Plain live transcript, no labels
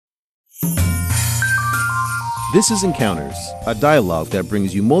This is Encounters, a dialogue that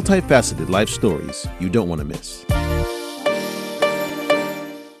brings you multifaceted life stories you don't want to miss.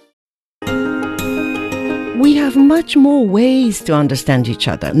 We have much more ways to understand each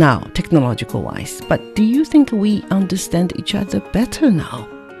other now, technological-wise. But do you think we understand each other better now?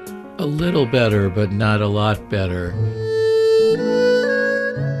 A little better, but not a lot better.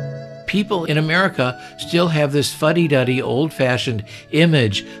 People in America still have this fuddy-duddy, old-fashioned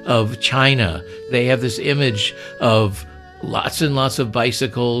image of China. They have this image of lots and lots of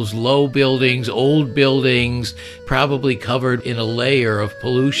bicycles, low buildings, old buildings, probably covered in a layer of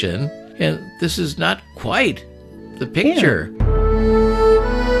pollution. And this is not quite the picture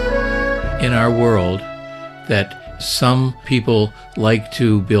in our world, that some people like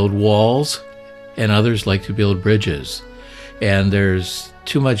to build walls and others like to build bridges. And there's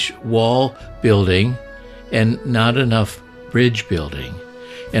too much wall building and not enough bridge building.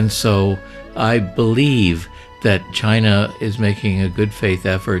 And so I believe that China is making a good faith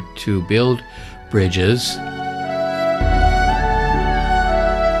effort to build bridges.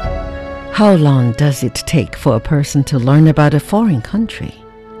 How long does it take for a person to learn about a foreign country?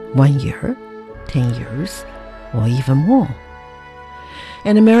 1 year, 10 years, or even more?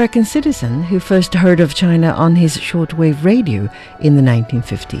 An American citizen who first heard of China on his shortwave radio in the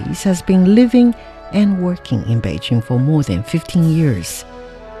 1950s has been living and working in Beijing for more than 15 years.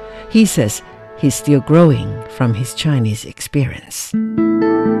 He says he's still growing from his Chinese experience.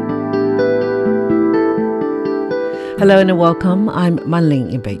 Hello and welcome. I'm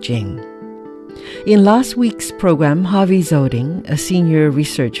Manling in Beijing. In last week's program, Harvey Dzodin, a senior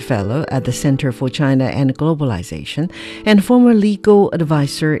research fellow at the Center for China and Globalization and former legal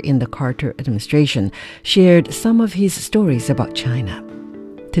advisor in the Carter administration, shared some of his stories about China.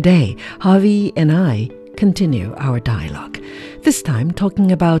 Today, Harvey and I continue our dialogue, this time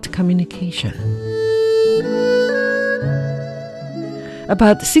talking about communication.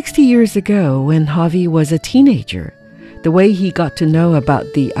 About 60 years ago, when Harvey was a teenager, the way he got to know about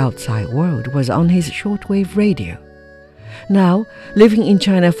the outside world was on his shortwave radio. Now, living in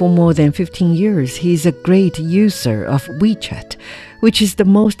China for more than 15 years, he's a great user of WeChat, which is the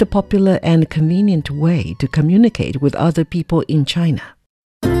most popular and convenient way to communicate with other people in China.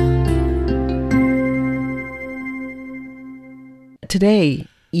 Today,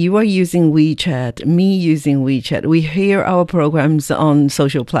 you are using WeChat, me using WeChat. We hear our programs on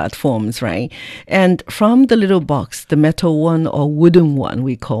social platforms, right? And from the little box, the metal one or wooden one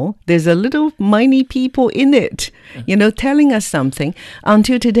we call, there's a little mini people in it, telling us something.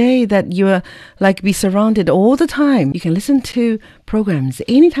 Until today that you're be surrounded all the time. You can listen to programs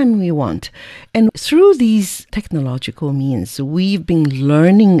anytime we want. And through these technological means, we've been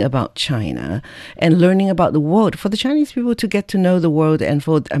learning about China and learning about the world. For the Chinese people to get to know the world, and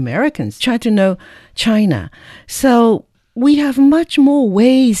for Americans try to know China. So we have much more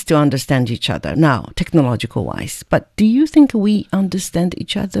ways to understand each other now, technological-wise. But do you think we understand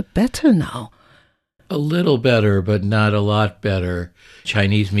each other better now? A little better, but not a lot better.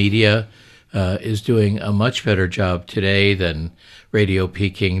 Chinese media is doing a much better job today than Radio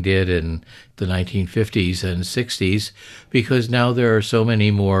Peking did in the 1950s and 60s, because now there are so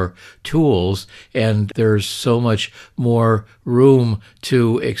many more tools and there's so much more room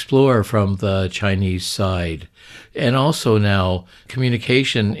to explore from the Chinese side. And also now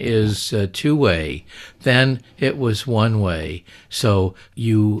communication is two-way. Then it was one way. So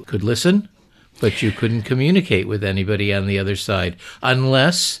you could listen, but you couldn't communicate with anybody on the other side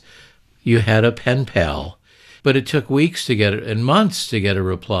unless you had a pen pal. But it took weeks to get it and months to get a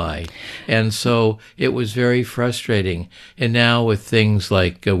reply. And so it was very frustrating. And now with things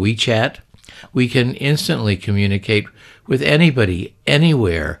like WeChat, we can instantly communicate with anybody,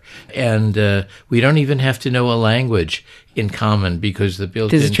 anywhere. And we don't even have to know a language in common, because the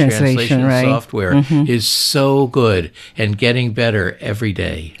built-in translation software is so good and getting better every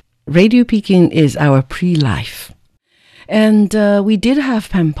day. Radio Peking is our pre-life. And we did have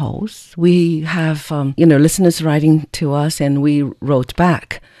pen pals. We have, listeners writing to us, and we wrote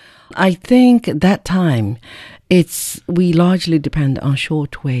back. I think at that time, we largely depend on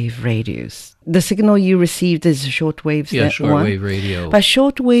shortwave radios. The signal you received is shortwave. Yeah, shortwave radio. But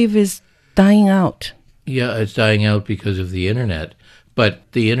shortwave is dying out. Yeah, it's dying out because of the internet.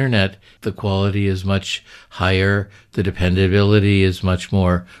 But the internet, the quality is much higher, the dependability is much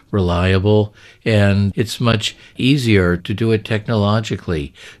more reliable, and it's much easier to do it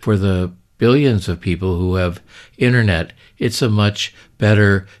technologically. For the billions of people who have internet, it's a much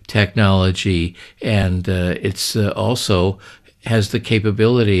better technology, and it's also has the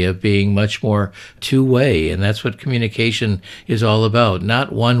capability of being much more two-way, and that's what communication is all about.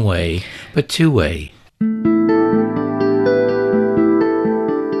 Not one way, but two-way.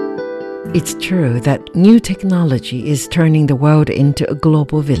 It's true that new technology is turning the world into a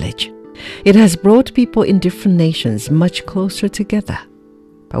global village. It has brought people in different nations much closer together.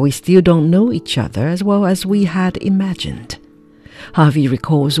 But we still don't know each other as well as we had imagined. Harvey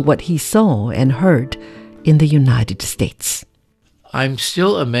recalls what he saw and heard in the United States. I'm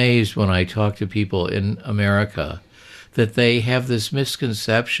still amazed when I talk to people in America that they have this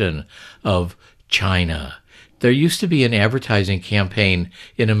misconception of China. There used to be an advertising campaign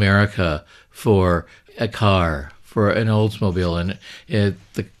in America for a car, for an Oldsmobile, and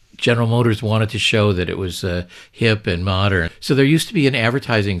the General Motors wanted to show that it was hip and modern. So there used to be an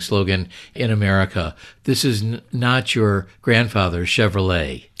advertising slogan in America, "This is not your grandfather's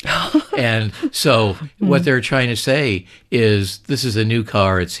Chevrolet." And so what they're trying to say is, this is a new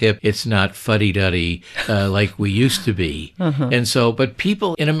car, it's hip, it's not fuddy-duddy like we used to be. And so, but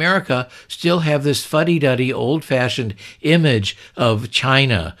people in America still have this fuddy-duddy, old-fashioned image of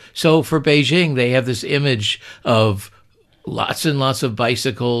China. So for Beijing, they have this image of lots and lots of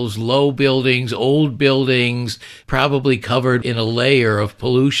bicycles, low buildings, old buildings, probably covered in a layer of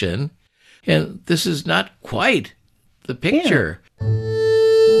pollution. And this is not quite the picture.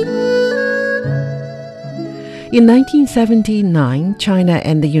 In 1979, China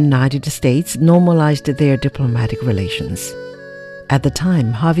and the United States normalized their diplomatic relations. At the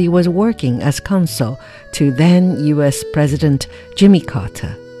time, Harvey was working as consul to then U.S. President Jimmy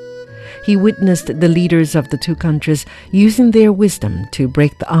Carter. He witnessed the leaders of the two countries using their wisdom to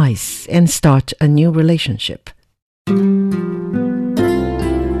break the ice and start a new relationship.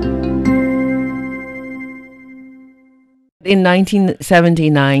 In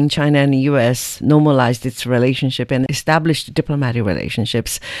 1979, China and the U.S. normalized its relationship and established diplomatic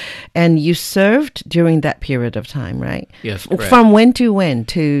relationships. And you served during that period of time, right? Yes, correct. From when to when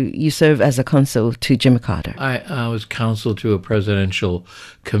you serve as a consul to Jimmy Carter? I was consul to a presidential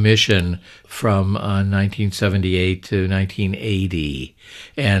commission from 1978 to 1980.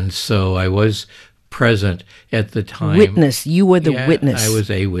 And so I was present at the time. Witness. You were the witness. I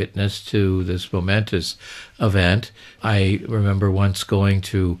was a witness to this momentous event. I remember once going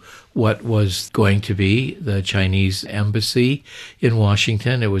to what was going to be the Chinese embassy in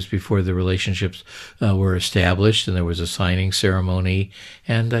Washington. It was before the relationships were established, and there was a signing ceremony,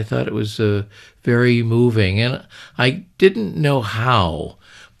 and I thought it was very moving. And I didn't know how,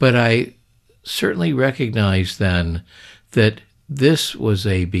 but I certainly recognized then that this was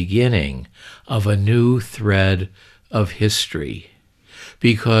a beginning of a new thread of history,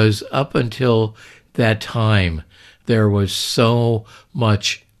 because up until that time, there was so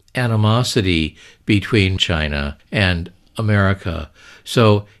much animosity between China and America.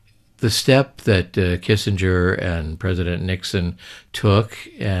 So the step that Kissinger and President Nixon took,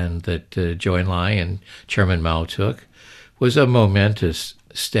 and that Zhou Enlai and Chairman Mao took, was a momentous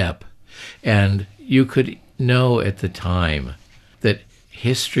step. And you could know at the time that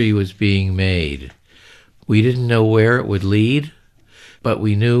history was being made. We didn't know where it would lead, but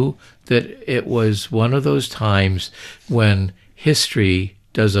we knew that it was one of those times when history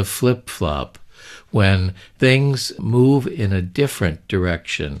does a flip-flop, when things move in a different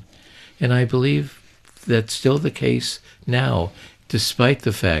direction. And I believe that's still the case now, despite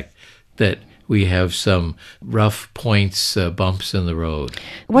the fact that we have some rough points, bumps in the road.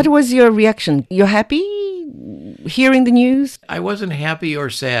 What was your reaction? You're happy hearing the news? I wasn't happy or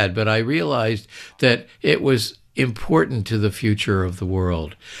sad, but I realized that it was important to the future of the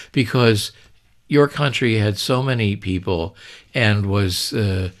world, because your country had so many people and was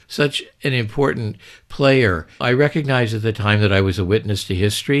such an important player. I recognized at the time that I was a witness to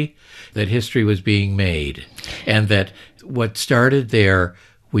history, that history was being made, and that what started there,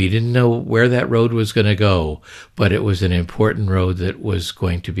 we didn't know where that road was going to go, but it was an important road that was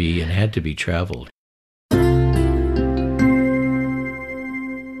going to be and had to be traveled.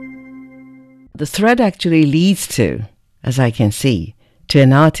 The thread actually leads to, as I can see, to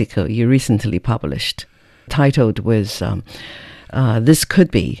an article you recently published, titled was, This Could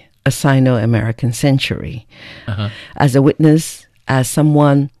Be a Sino-American Century. As a witness, as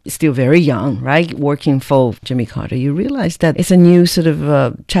someone still very young, right, working for Jimmy Carter, you realize that it's a new sort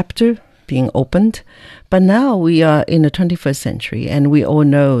of chapter being opened. But now we are in the 21st century, and we all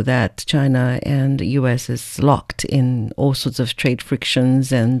know that China and the U.S. is locked in all sorts of trade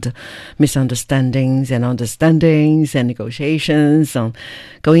frictions and misunderstandings and understandings and negotiations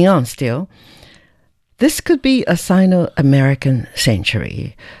going on still. This could be a Sino-American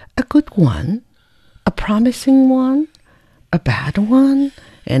century, a good one, a promising one, a bad one,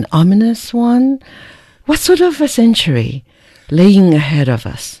 an ominous one. What sort of a century laying ahead of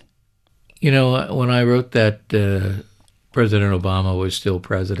us? You know, when I wrote that President Obama was still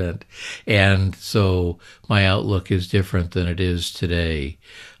president. And so my outlook is different than it is today.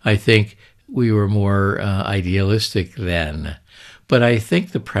 I think we were more idealistic then. But I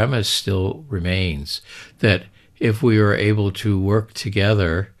think the premise still remains that if we were able to work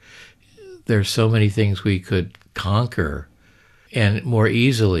together, there's so many things we could conquer and more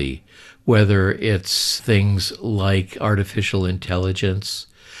easily, whether it's things like artificial intelligence,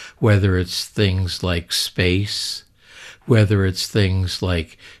 whether it's things like space, whether it's things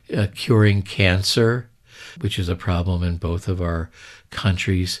like curing cancer, which is a problem in both of our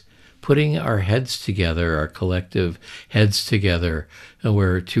countries. Putting our heads together, our collective heads together,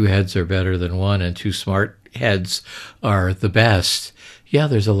 where two heads are better than one and two smart heads are the best. Yeah,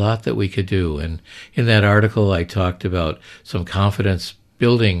 there's a lot that we could do. And in that article, I talked about some confidence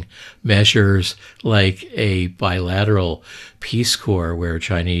building measures like a bilateral Peace Corps where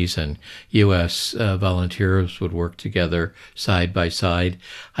Chinese and U.S. Volunteers would work together side by side.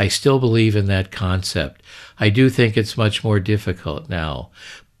 I still believe in that concept. I do think it's much more difficult now.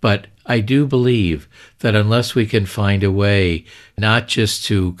 But I do believe that unless we can find a way not just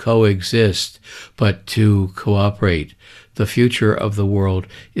to coexist, but to cooperate, the future of the world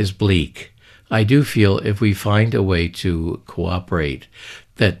is bleak. I do feel if we find a way to cooperate,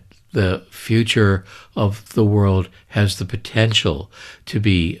 that the future of the world has the potential to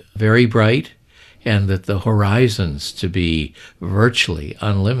be very bright and that the horizons to be virtually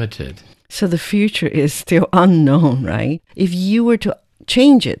unlimited. So the future is still unknown, right? If you were to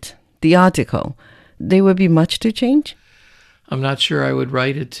change it, the article, there would be much to change? I'm not sure I would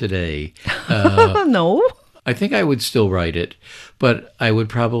write it today. No? I think I would still write it, but I would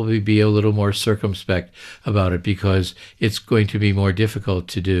probably be a little more circumspect about it because it's going to be more difficult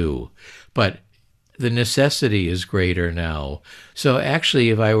to do. But the necessity is greater now. So actually,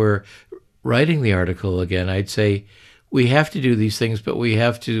 if I were writing the article again, I'd say we have to do these things, but we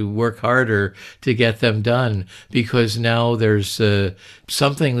have to work harder to get them done because now there's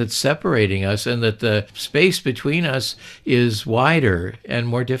something that's separating us and that the space between us is wider and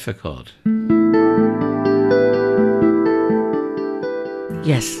more difficult.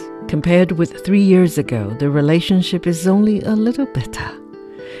 Yes, compared with 3 years ago, the relationship is only a little better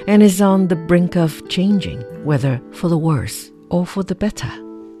and is on the brink of changing, whether for the worse or for the better.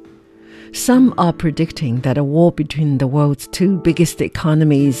 Some are predicting that a war between the world's two biggest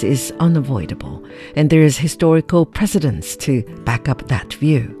economies is unavoidable, and there is historical precedence to back up that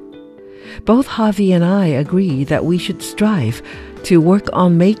view. Both Harvey and I agree that we should strive to work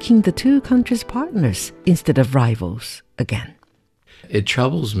on making the two countries partners instead of rivals again. It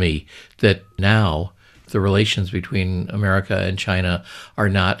troubles me that now the relations between America and China are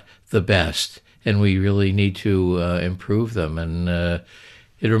not the best, and we really need to improve them. And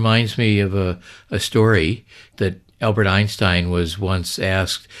it reminds me of a story that Albert Einstein was once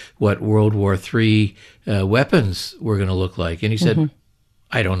asked what World War III weapons were going to look like. And he said,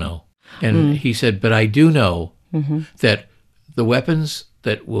 I don't know. And he said, but I do know that the weapons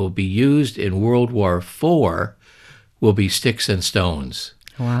that will be used in World War IV will be sticks and stones.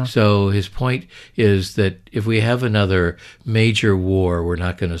 Wow. So his point is that if we have another major war, we're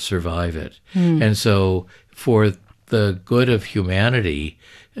not going to survive it. And so for the good of humanity,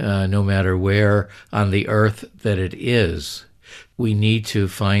 no matter where on the earth that it is, we need to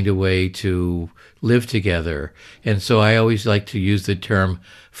find a way to live together. And so I always like to use the term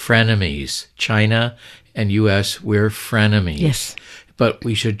frenemies. China and U.S., we're frenemies. Yes. But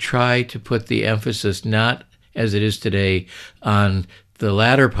we should try to put the emphasis not as it is today on the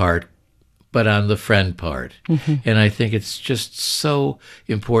latter part, but on the friend part. And I think it's just so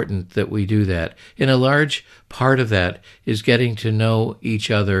important that we do that. And a large part of that is getting to know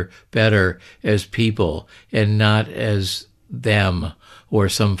each other better as people and not as them or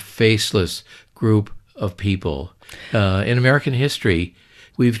some faceless group of people. In American history,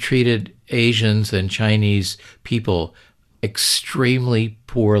 we've treated Asians and Chinese people extremely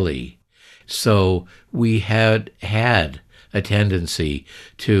poorly. So we had a tendency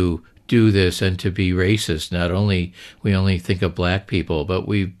to do this and to be racist. Not only we only think of black people, but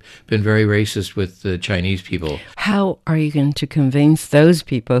we've been very racist with the Chinese people. How are you going to convince those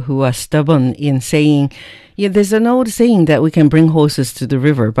people who are stubborn in saying, yeah, there's an old saying that we can bring horses to the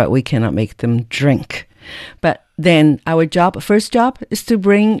river, but we cannot make them drink. But then our first job is to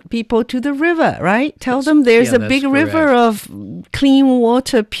bring people to the river, right? Tell them there's a big river of clean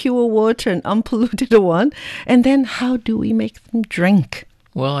water, pure water, and unpolluted one. And then how do we make them drink?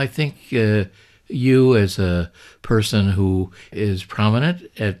 Well, I think you, as a person who is prominent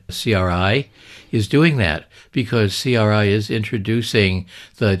at CRI, is doing that, because CRI is introducing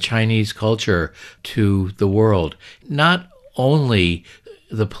the Chinese culture to the world. Not only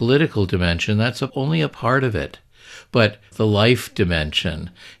the political dimension, that's only a part of it, but the life dimension,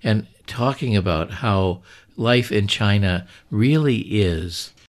 and talking about how life in China really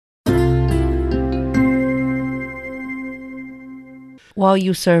is. While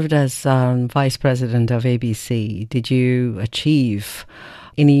you served as vice president of ABC, did you achieve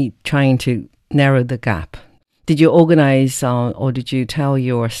any trying to narrow the gap? Did you organize or did you tell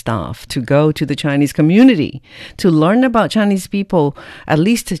your staff to go to the Chinese community to learn about Chinese people, at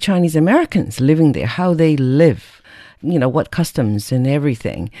least the Chinese Americans living there, how they live, what customs and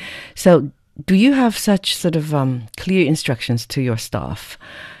everything? So do you have such sort of clear instructions to your staff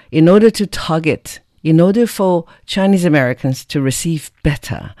in order to target, in order for Chinese Americans to receive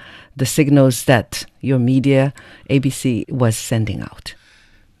better the signals that your media, ABC, was sending out?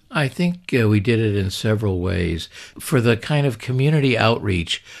 I think we did it in several ways. For the kind of community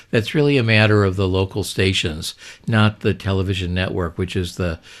outreach, that's really a matter of the local stations, not the television network, which is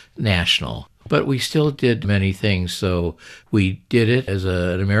the national. But we still did many things. So we did it as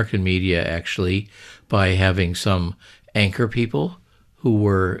an American media, actually, by having some anchor people who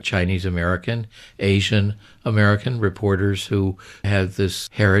were Chinese American, Asian American reporters who had this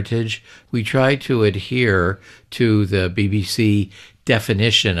heritage. We tried to adhere to the BBC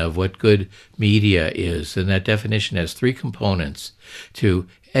definition of what good media is, and that definition has three components: to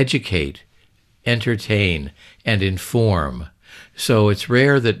educate, entertain, and inform. So it's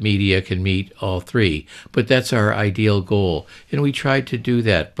rare that media can meet all three, but that's our ideal goal. And we tried to do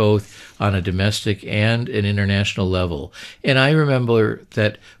that both on a domestic and an international level. And I remember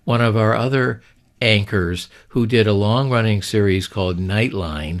that one of our other anchors, who did a long-running series called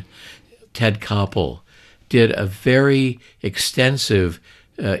Nightline, Ted Koppel, did a very extensive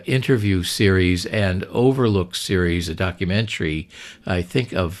interview series and overlook series, a documentary, I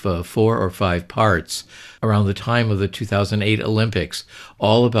think of 4 or 5 parts, around the time of the 2008 Olympics,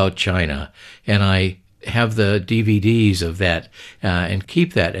 all about China. And I have the DVDs of that and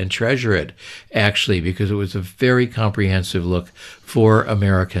keep that and treasure it, actually, because it was a very comprehensive look for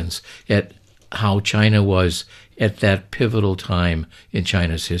Americans at how China was at that pivotal time in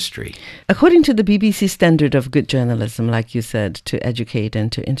China's history. According to the BBC standard of good journalism, like you said, to educate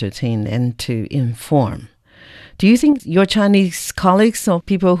and to entertain and to inform, do you think your Chinese colleagues or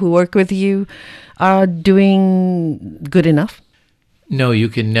people who work with you are doing good enough? No, you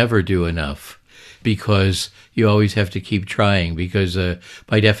can never do enough, because you always have to keep trying, because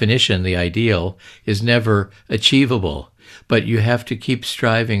by definition, the ideal is never achievable. But you have to keep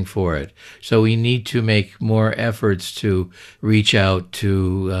striving for it. So we need to make more efforts to reach out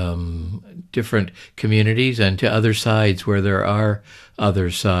to different communities and to other sides where there are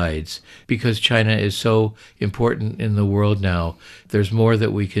other sides, because China is so important in the world now. There's more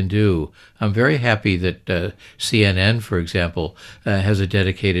that we can do. I'm very happy that CNN, for example, has a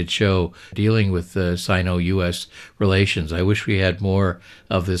dedicated show dealing with Sino-U.S. relations. I wish we had more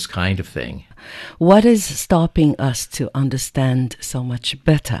of this kind of thing. What is stopping us to understand so much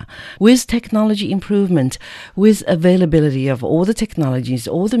better? With technology improvement, with availability of all the technologies,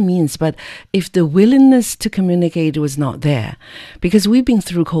 all the means, but if the willingness to communicate was not there, because we've been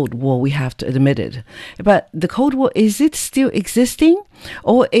through Cold War, we have to admit it. But the Cold War, is it still existing,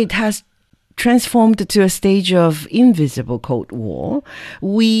 or it has transformed to a stage of invisible Cold War?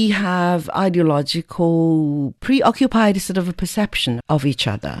 We have ideological, preoccupied sort of a perception of each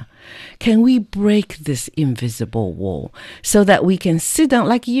other. Can we break this invisible wall so that we can sit down,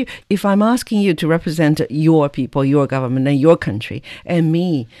 like you, if I'm asking you to represent your people, your government, and your country, and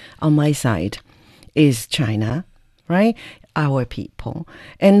me on my side is China, right? Our people.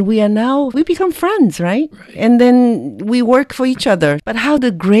 And we become friends, right? And then we work for each other. But how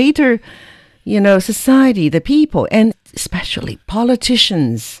the greater society, the people, and especially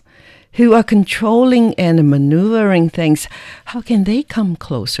politicians who are controlling and maneuvering things, how can they come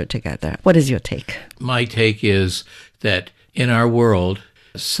closer together? What is your take? My take is that in our world,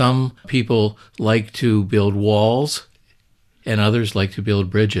 some people like to build walls and others like to build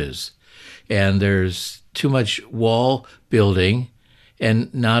bridges. And there's too much wall building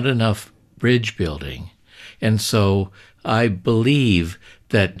and not enough bridge building. And so I believe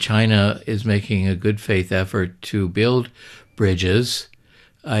that China is making a good faith effort to build bridges.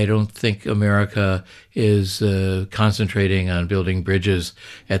 I don't think America is concentrating on building bridges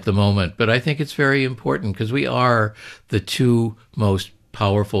at the moment, but I think it's very important because we are the two most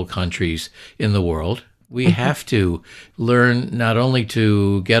powerful countries in the world. We have to learn not only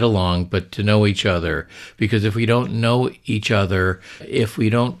to get along, but to know each other. Because if we don't know each other, if we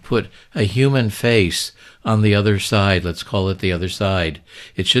don't put a human face on the other side, let's call it the other side.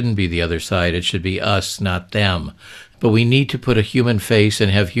 It shouldn't be the other side. It should be us, not them. But we need to put a human face and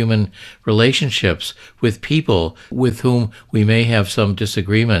have human relationships with people with whom we may have some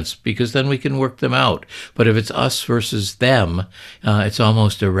disagreements, because then we can work them out. But if it's us versus them, it's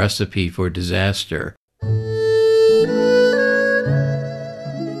almost a recipe for disaster.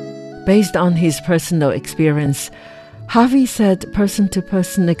 Based on his personal experience, Harvey said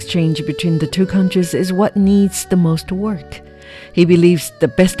person-to-person exchange between the two countries is what needs the most work. He believes the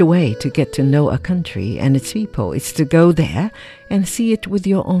best way to get to know a country and its people is to go there and see it with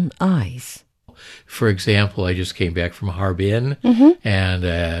your own eyes. For example, I just came back from Harbin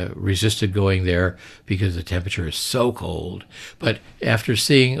and resisted going there because the temperature is so cold. But after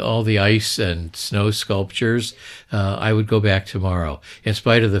seeing all the ice and snow sculptures, I would go back tomorrow, in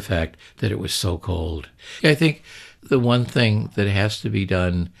spite of the fact that it was so cold. I think the one thing that has to be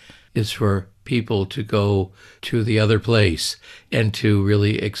done is for people to go to the other place and to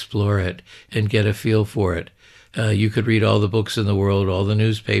really explore it and get a feel for it. You could read all the books in the world, all the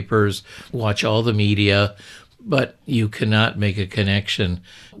newspapers, watch all the media, but you cannot make a connection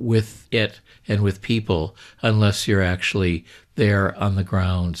with it and with people unless you're actually there on the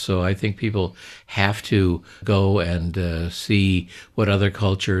ground. So I think people have to go and see what other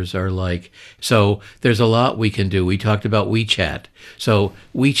cultures are like. So there's a lot we can do. We talked about WeChat. So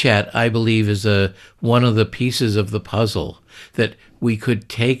WeChat, I believe, is one of the pieces of the puzzle that we could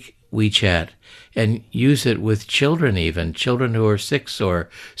take WeChat and use it with children, even children who are 6 or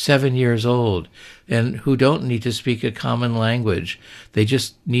 7 years old and who don't need to speak a common language. They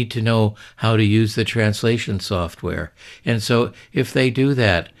just need to know how to use the translation software. And so if they do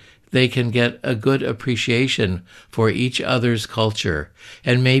that, they can get a good appreciation for each other's culture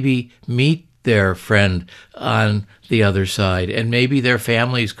and maybe meet their friend on the other side. And maybe their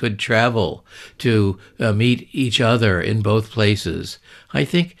families could travel to meet each other in both places. I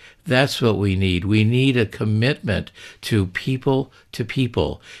think that's what we need. We need a commitment to people.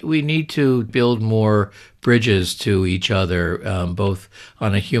 We need to build more bridges to each other, both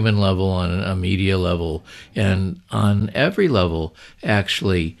on a human level, on a media level, and on every level,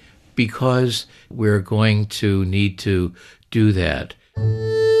 actually, because we're going to need to do that.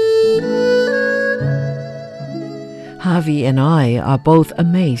 Harvey and I are both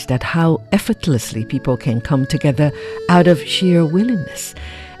amazed at how effortlessly people can come together out of sheer willingness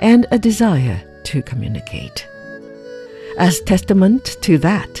and a desire to communicate. As testament to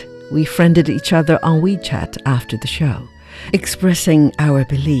that, we friended each other on WeChat after the show, expressing our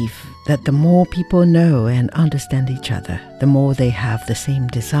belief that the more people know and understand each other, the more they have the same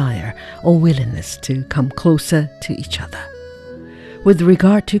desire or willingness to come closer to each other. With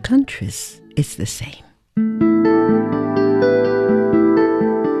regard to countries, it's the same.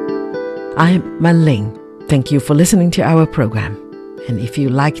 I'm Man Ling. Thank you for listening to our program. And if you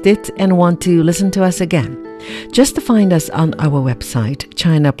liked it and want to listen to us again, just find us on our website,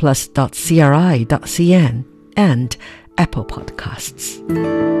 chinaplus.cri.cn and Apple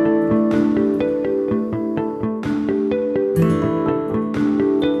Podcasts.